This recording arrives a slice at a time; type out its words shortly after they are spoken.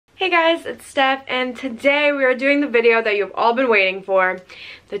Hey guys, it's Steph, and today we are doing the video that you've all been waiting for.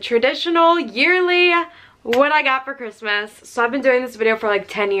 The traditional yearly what I got for Christmas. So I've been doing this video for like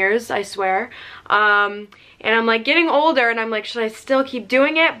 10 years, I swear. And I'm like getting older and I'm like, should I still keep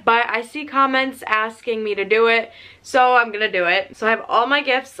doing it? But I see comments asking me to do it, so I'm gonna do it. So I have all my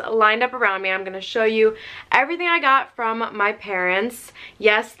gifts lined up around me. I'm gonna show you everything I got from my parents.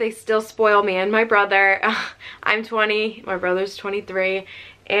 Yes, they still spoil me and my brother. I'm 20, my brother's 23.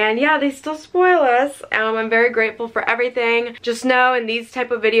 And yeah, they still spoil us. I'm very grateful for everything. Just know in these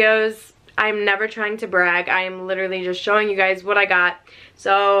type of videos, I'm never trying to brag. I am literally just showing you guys what I got.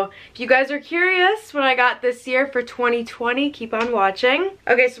 So if you guys are curious what I got this year for 2020, keep on watching.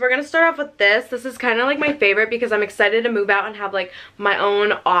 Okay, so we're gonna start off with this. This is kind of like my favorite because I'm excited to move out and have like my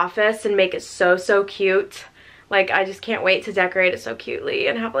own office and make it so cute. Like, I just can't wait to decorate it so cutely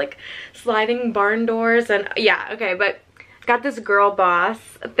and have like sliding barn doors and yeah, okay, but got this girl boss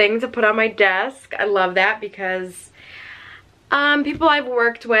thing to put on my desk. I love that because people I've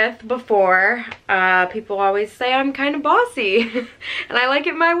worked with before, people always say I'm kind of bossy and I like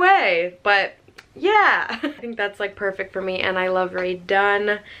it my way, but yeah. I think that's like perfect for me, and I love Rae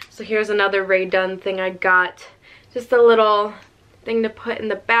Dunn. So here's another Rae Dunn thing I got. Just a little thing to put in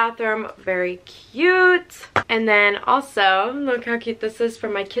the bathroom. Very cute. And then also, look how cute this is for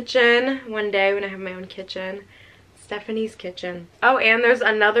my kitchen one day when I have my own kitchen. Stephanie's kitchen. Oh, and there's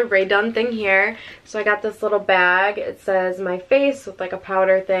another Rae Dunn thing here. So I got this little bag. It says my face with like a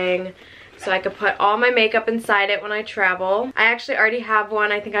powder thing. So I could put all my makeup inside it when I travel. I actually already have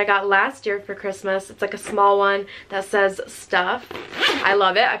one I think I got last year for Christmas. It's like a small one that says stuff. I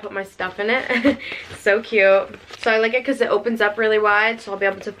love it. I put my stuff in it. So cute. So I like it because it opens up really wide, so I'll be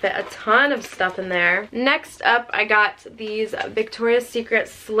able to fit a ton of stuff in there. Next up, I got these Victoria's Secret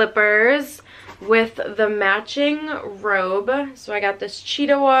slippers with the matching robe. So I got this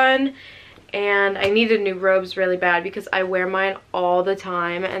cheetah one, and I needed new robes really bad because I wear mine all the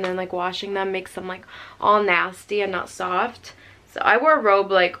time, and then like washing them makes them like all nasty and not soft. So I wear a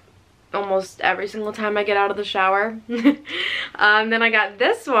robe like almost every single time I get out of the shower. Then I got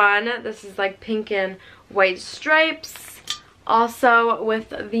this one. This is like pink and white stripes, also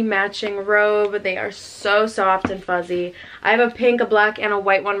with the matching robe. They are so soft and fuzzy. I have a pink, a black, and a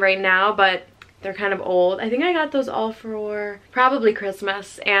white one right now, but they're kind of old. I think I got those all for probably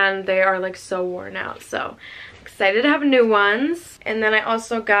Christmas, and they are like so worn out. So excited to have new ones. And then I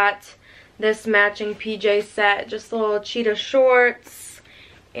also got this matching PJ set, just little cheetah shorts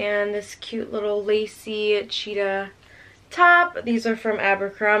and this cute little lacy cheetah top. These are from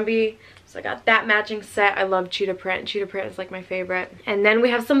Abercrombie. So I got that matching set. I love cheetah print. Cheetah print is like my favorite. And then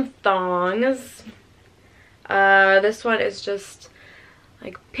we have some thongs. This one is just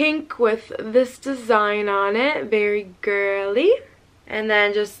like pink with this design on it, very girly. And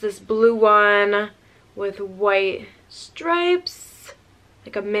then just this blue one with white stripes,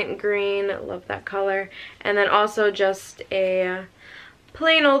 like a mint green. Love that color. And then also just a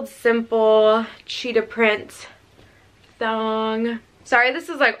plain old simple cheetah print thong. Sorry, this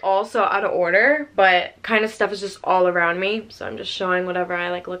is like also out of order, but kind of stuff is just all around me, so I'm just showing whatever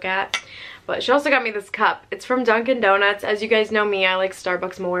I like look at. But she also got me this cup. It's from Dunkin' Donuts. As you guys know me, I like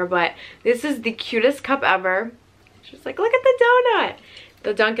Starbucks more, but this is the cutest cup ever. She's like, look at the donut.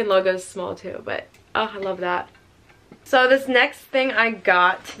 The Dunkin' logo is small too, but oh, I love that. So this next thing I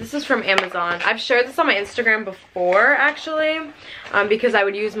got, this is from Amazon. I've shared this on my Instagram before, actually, because I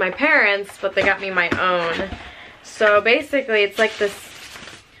would use my parents', but they got me my own. So basically, it's like this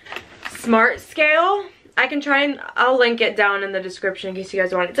smart scale. I can try and I'll link it down in the description in case you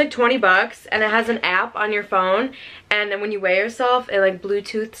guys want it. It's like 20 bucks, and it has an app on your phone, and then when you weigh yourself, it like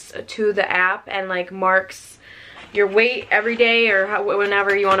Bluetooths to the app and like marks your weight every day, or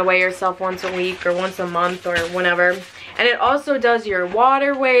whenever you want to weigh yourself, once a week or once a month or whenever. And it also does your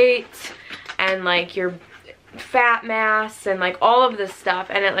water weight and like your fat mass and like all of this stuff,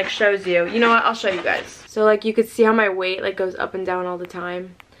 and it like shows you. You know what? I'll show you guys. So like you could see how my weight like goes up and down all the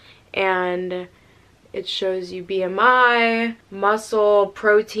time, and it shows you BMI, muscle,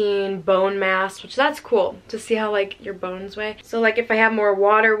 protein, bone mass, which that's cool to see how like your bones weigh. So like if I have more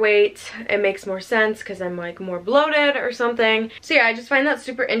water weight, it makes more sense because I'm like more bloated or something. So yeah, I just find that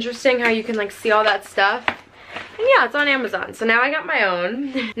super interesting how you can like see all that stuff. And yeah, it's on Amazon. So now I got my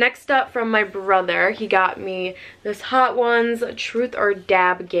own. Next up, from my brother, he got me this Hot Ones Truth or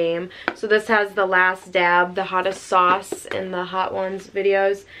Dab game. So this has the last dab, the hottest sauce in the Hot Ones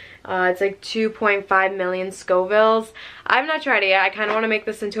videos. It's like 2.5 million Scovilles. I've not tried it yet. I kind of want to make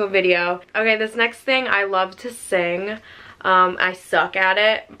this into a video. Okay, this next thing, I love to sing. I suck at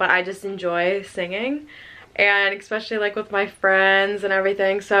it, but I just enjoy singing. and especially like with my friends and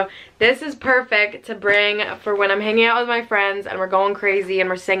everything. So this is perfect to bring for when I'm hanging out with my friends and we're going crazy and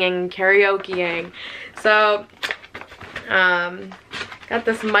we're singing and karaokeing. So got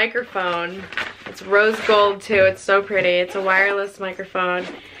this microphone. It's rose gold too. It's so pretty. It's a wireless microphone.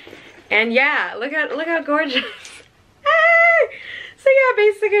 And yeah, look how gorgeous. So yeah,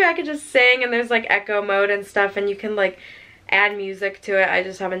 basically I could just sing and there's like echo mode and stuff and you can like add music to it. I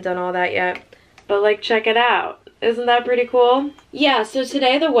just haven't done all that yet. But like, check it out. Isn't that pretty cool? Yeah, so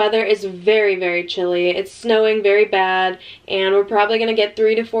today the weather is very, very chilly. It's snowing very bad and we're probably gonna get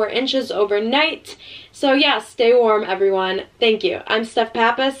 3 to 4 inches overnight. So yeah, stay warm everyone. Thank you. I'm Steph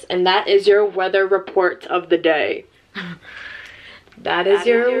Pappas and that is your weather report of the day. That is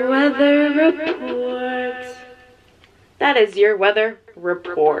your weather report. That is your weather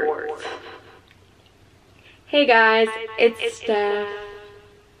report. Hey guys, it's Steph.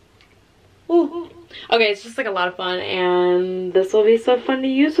 Ooh. Okay, it's just like a lot of fun and this will be so fun to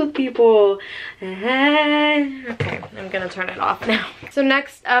use with people. Okay, I'm gonna turn it off now. So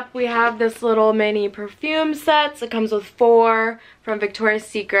next up we have this little mini perfume set. It comes with 4 from Victoria's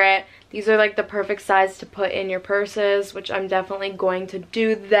Secret. These are like the perfect size to put in your purses, which I'm definitely going to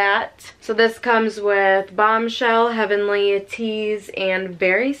do that. So this comes with Bombshell, Heavenly, Tease, and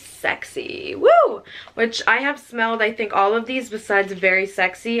Very Sexy. Woo! Which I have smelled, I think, all of these besides Very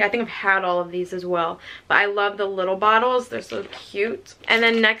Sexy. I think I've had all of these as well. But I love the little bottles. They're so cute. And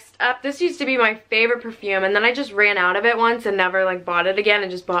then next up, this used to be my favorite perfume. And then I just ran out of it once and never like bought it again and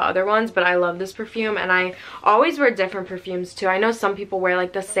just bought other ones. But I love this perfume. And I always wear different perfumes too. I know some people wear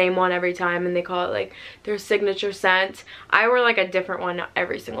like the same one every time and they call it like their signature scent. I wear like a different one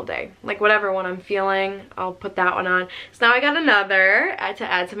every single day. Like whatever one I'm feeling, I'll put that one on. So now I got another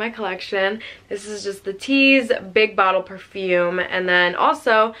to add to my collection. This is just the Tease big bottle perfume and then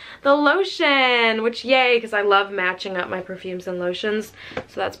also the lotion, which yay, because I love matching up my perfumes and lotions.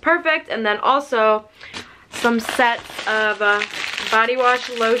 So that's perfect. And then also some sets of body wash,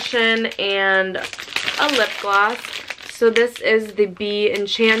 lotion, and a lip gloss. So this is the Be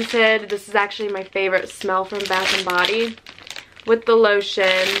Enchanted. This is actually my favorite smell from Bath & Body with the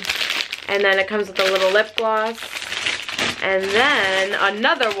lotion. And then it comes with a little lip gloss. And then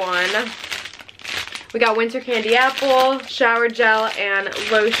another one. We got Winter Candy Apple, shower gel, and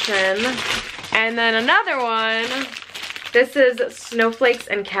lotion. And then another one. This is Snowflakes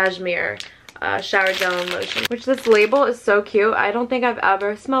and Cashmere. Shower gel and lotion, which this label is so cute. I don't think I've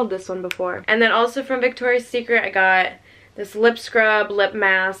ever smelled this one before. And then also from Victoria's Secret I got this lip scrub, lip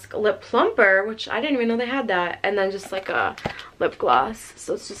mask, lip plumper, which I didn't even know they had that, and then just like a lip gloss.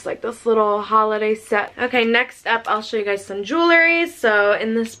 So it's just like this little holiday set. Okay, next up I'll show you guys some jewelry. So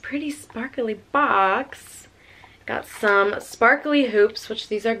in this pretty sparkly box got some sparkly hoops, which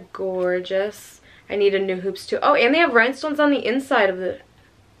these are gorgeous. I needed new hoops too. Oh, and they have rhinestones on the inside of the...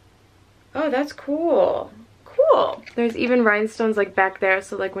 Oh, that's cool. Cool. There's even rhinestones like back there,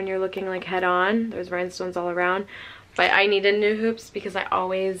 so like when you're looking like head on, there's rhinestones all around. But I needed new hoops because I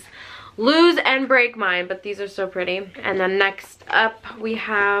always lose and break mine, but these are so pretty. And then next up we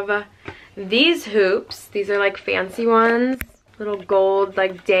have these hoops. These are like fancy ones, little gold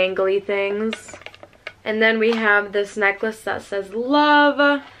like dangly things. And then we have this necklace that says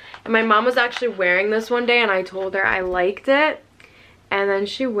love. And my mom was actually wearing this one day and I told her I liked it. And then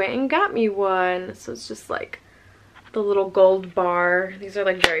she went and got me one. So it's just like the little gold bar. These are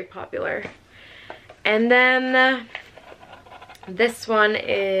like very popular. And then this one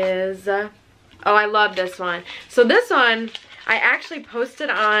is, oh, I love this one. So this one I actually posted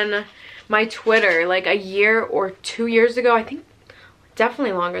on my Twitter like a year or 2 years ago. I think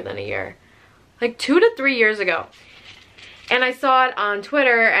definitely longer than a year. Like 2 to 3 years ago. And I saw it on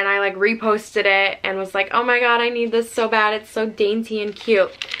Twitter and I like reposted it and was like, oh my god, I need this so bad. It's so dainty and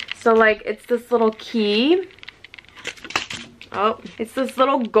cute. So like it's this little key. Oh, it's this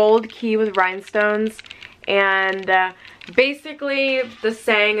little gold key with rhinestones. And basically the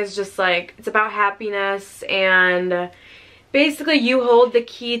saying is just like, it's about happiness and basically you hold the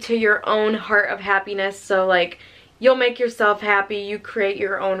key to your own heart of happiness. So like you'll make yourself happy. You create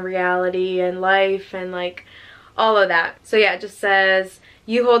your own reality and life and like all of that. So yeah, it just says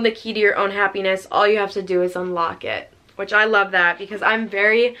you hold the key to your own happiness. All you have to do is unlock it, which I love that because I'm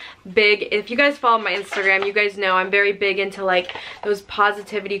very big. If you guys follow my Instagram, you guys know I'm very big into like those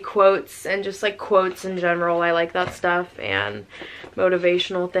positivity quotes and just like quotes in general. I like that stuff and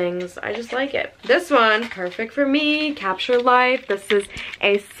motivational things. I just like it. This one, perfect for me, capture life. This is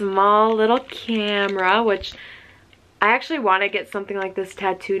a small little camera, which I actually want to get something like this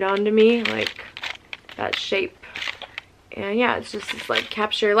tattooed onto me, like that shape. And yeah, it's just like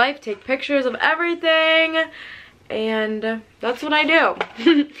capture your life, take pictures of everything. And that's what I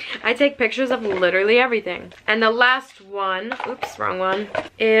do. I take pictures of literally everything. And the last one, oops, wrong one,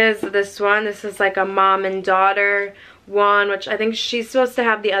 is this one. This is like a mom and daughter one, which I think she's supposed to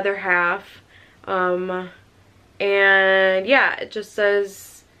have the other half. And yeah, it just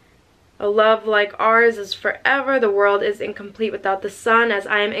says, a love like ours is forever. The world is incomplete without the sun, as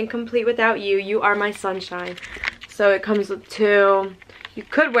I am incomplete without you. You are my sunshine. So it comes with two. You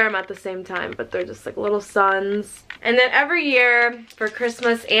could wear them at the same time, but they're just like little suns. And then every year for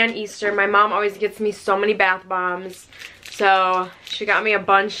Christmas and Easter, my mom always gets me so many bath bombs. So she got me a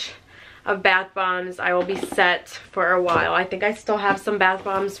bunch of bath bombs. I will be set for a while. I think I still have some bath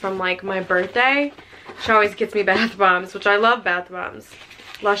bombs from like my birthday. She always gets me bath bombs, which I love bath bombs.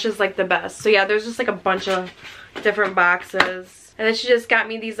 Lush is like the best. So yeah, there's just like a bunch of different boxes. And then she just got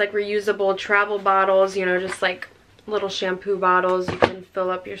me these like reusable travel bottles, you know, just like little shampoo bottles you can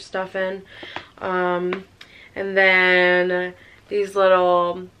fill up your stuff in. And then these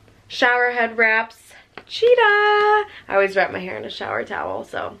little shower head wraps. Cheetah! I always wrap my hair in a shower towel,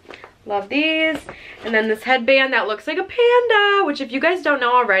 so love these. And then this headband that looks like a panda, which if you guys don't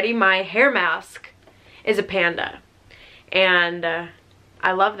know already, my hair mask is a panda. And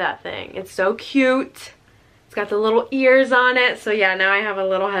I love that thing. It's so cute. It's got the little ears on it. So yeah, now I have a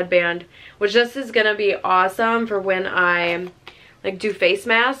little headband, which this is gonna be awesome for when I like do face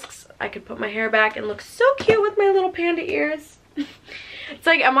masks. I could put my hair back and look so cute with my little panda ears. It's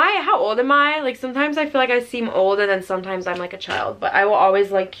like, how old am I? Like sometimes I feel like I seem old and then sometimes I'm like a child. But I will always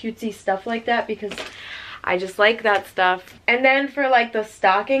like cutesy stuff like that because I just like that stuff. And then for like the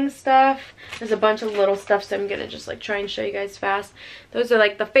stocking stuff, there's a bunch of little stuff, so I'm gonna just like try and show you guys fast. Those are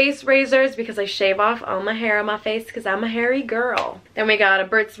like the face razors because I shave off all my hair on my face because I'm a hairy girl. Then we got a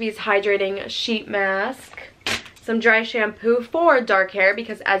Burt's Bees hydrating sheet mask. Some dry shampoo for dark hair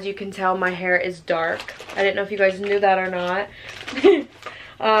because as you can tell my hair is dark. I didn't know if you guys knew that or not.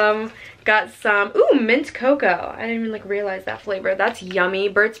 Got some, ooh, mint cocoa. I didn't even like realize that flavor. That's yummy.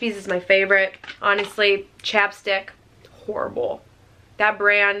 Burt's Bees is my favorite. Honestly, chapstick, horrible. That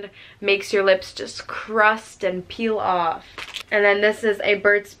brand makes your lips just crust and peel off. And then this is a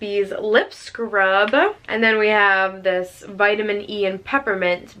Burt's Bees lip scrub. And then we have this vitamin E and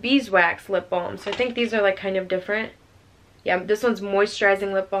peppermint beeswax lip balm. So I think these are like kind of different. Yeah, this one's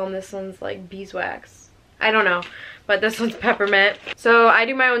moisturizing lip balm. This one's like beeswax. I don't know, but this one's peppermint. So I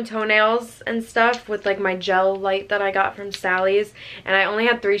do my own toenails and stuff with like my gel light that I got from Sally's. And I only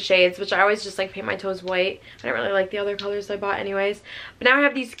had 3 shades, which I always just like paint my toes white. I didn't really like the other colors I bought anyways. But now I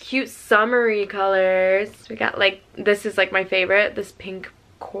have these cute summery colors. We got like, this is like my favorite, this pink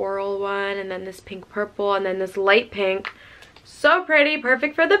coral one, and then this pink purple, and then this light pink. So pretty,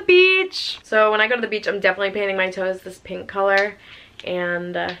 perfect for the beach. So when I go to the beach, I'm definitely painting my toes this pink color.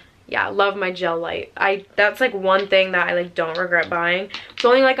 And yeah, love my gel light. That's like one thing that I like don't regret buying. It's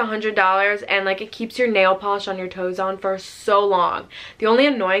only like $100 and like it keeps your nail polish on your toes on for so long. The only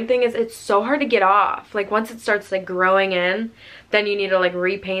annoying thing is it's so hard to get off. Like once it starts like growing in, then you need to like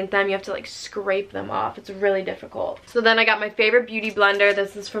repaint them. You have to like scrape them off. It's really difficult. So then I got my favorite beauty blender.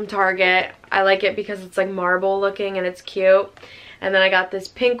 This is from Target. I like it because it's like marble looking and it's cute. And then I got this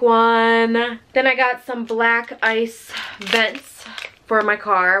pink one. Then I got some black ice vents for my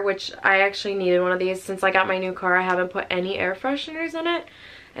car, which I actually needed one of these. Since I got my new car, I haven't put any air fresheners in it.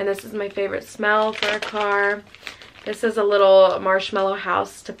 And this is my favorite smell for a car. This is a little marshmallow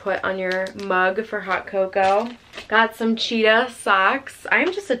house to put on your mug for hot cocoa. Got some cheetah socks.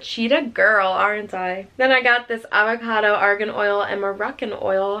 I'm just a cheetah girl, aren't I? Then I got this avocado, argan oil, and Moroccan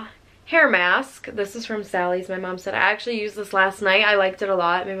oil hair mask. This is from Sally's. My mom said I actually used this last night. I liked it a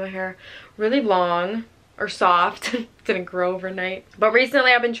lot. It made my hair really long. Or soft. Didn't grow overnight. But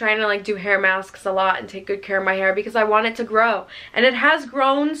recently I've been trying to like do hair masks a lot and take good care of my hair because I want it to grow. And it has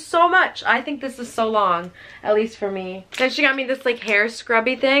grown so much. I think this is so long, at least for me. Then she got me this like hair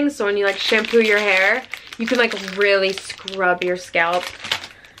scrubby thing. So when you like shampoo your hair, you can like really scrub your scalp.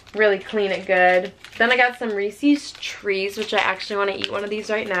 Really clean it good. Then I got some Reese's Trees, which I actually want to eat one of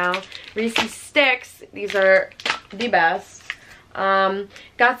these right now. Reese's Sticks. These are the best.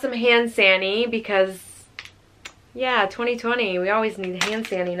 Got some hand sani because yeah, 2020, we always need hand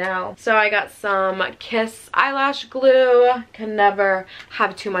sani now. So I got some Kiss eyelash glue. Can never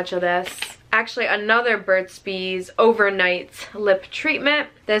have too much of this. Actually, another Burt's Bees overnight lip treatment.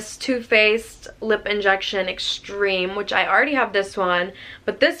 This Too Faced Lip Injection Extreme, which I already have this one.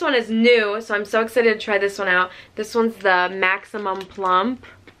 But this one is new, so I'm so excited to try this one out. This one's the Maximum Plump.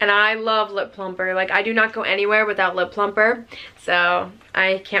 And I love lip plumper. Like, I do not go anywhere without lip plumper. So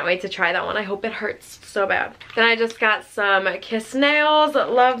I can't wait to try that one. I hope it hurts so bad. Then I just got some Kiss nails.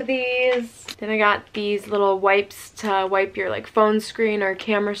 Love these. Then I got these little wipes to wipe your like phone screen or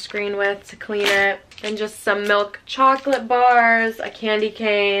camera screen with to clean it. And just some milk chocolate bars, a candy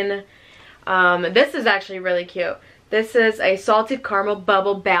cane. This is actually really cute. This is a salted caramel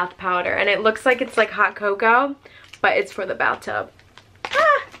bubble bath powder. And it looks like it's like hot cocoa, but it's for the bathtub.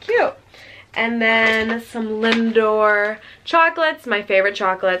 Ah, cute. And then some Lindor chocolates, my favorite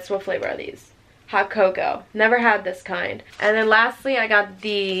chocolates. What flavor are these? Hot cocoa. Never had this kind. And then lastly, I got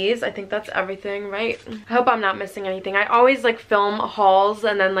these. I think that's everything, right? I hope I'm not missing anything. I always like film hauls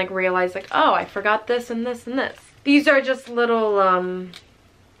and then like realize like, oh, I forgot this and this and this. These are just little,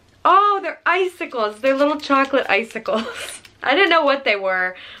 oh, they're icicles. They're little chocolate icicles. I didn't know what they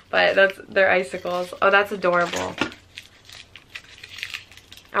were, but they're icicles. Oh, that's adorable.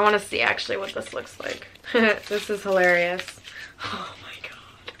 I want to see actually what this looks like. This is hilarious. Oh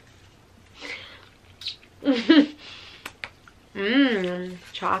my god. Mmm,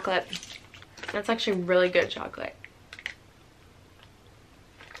 chocolate. That's actually really good chocolate.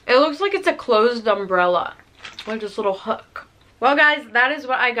 It looks like it's a closed umbrella. Like this little hook. Well guys, that is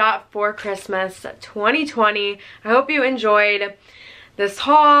what I got for Christmas 2020. I hope you enjoyed this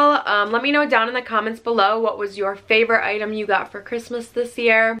haul. Let me know down in the comments below what was your favorite item you got for Christmas this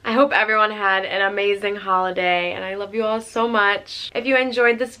year. I hope everyone had an amazing holiday and I love you all so much. If you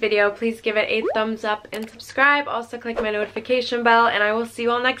enjoyed this video, please give it a thumbs up and subscribe. Also click my notification bell and I will see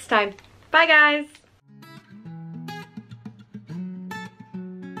you all next time. Bye guys!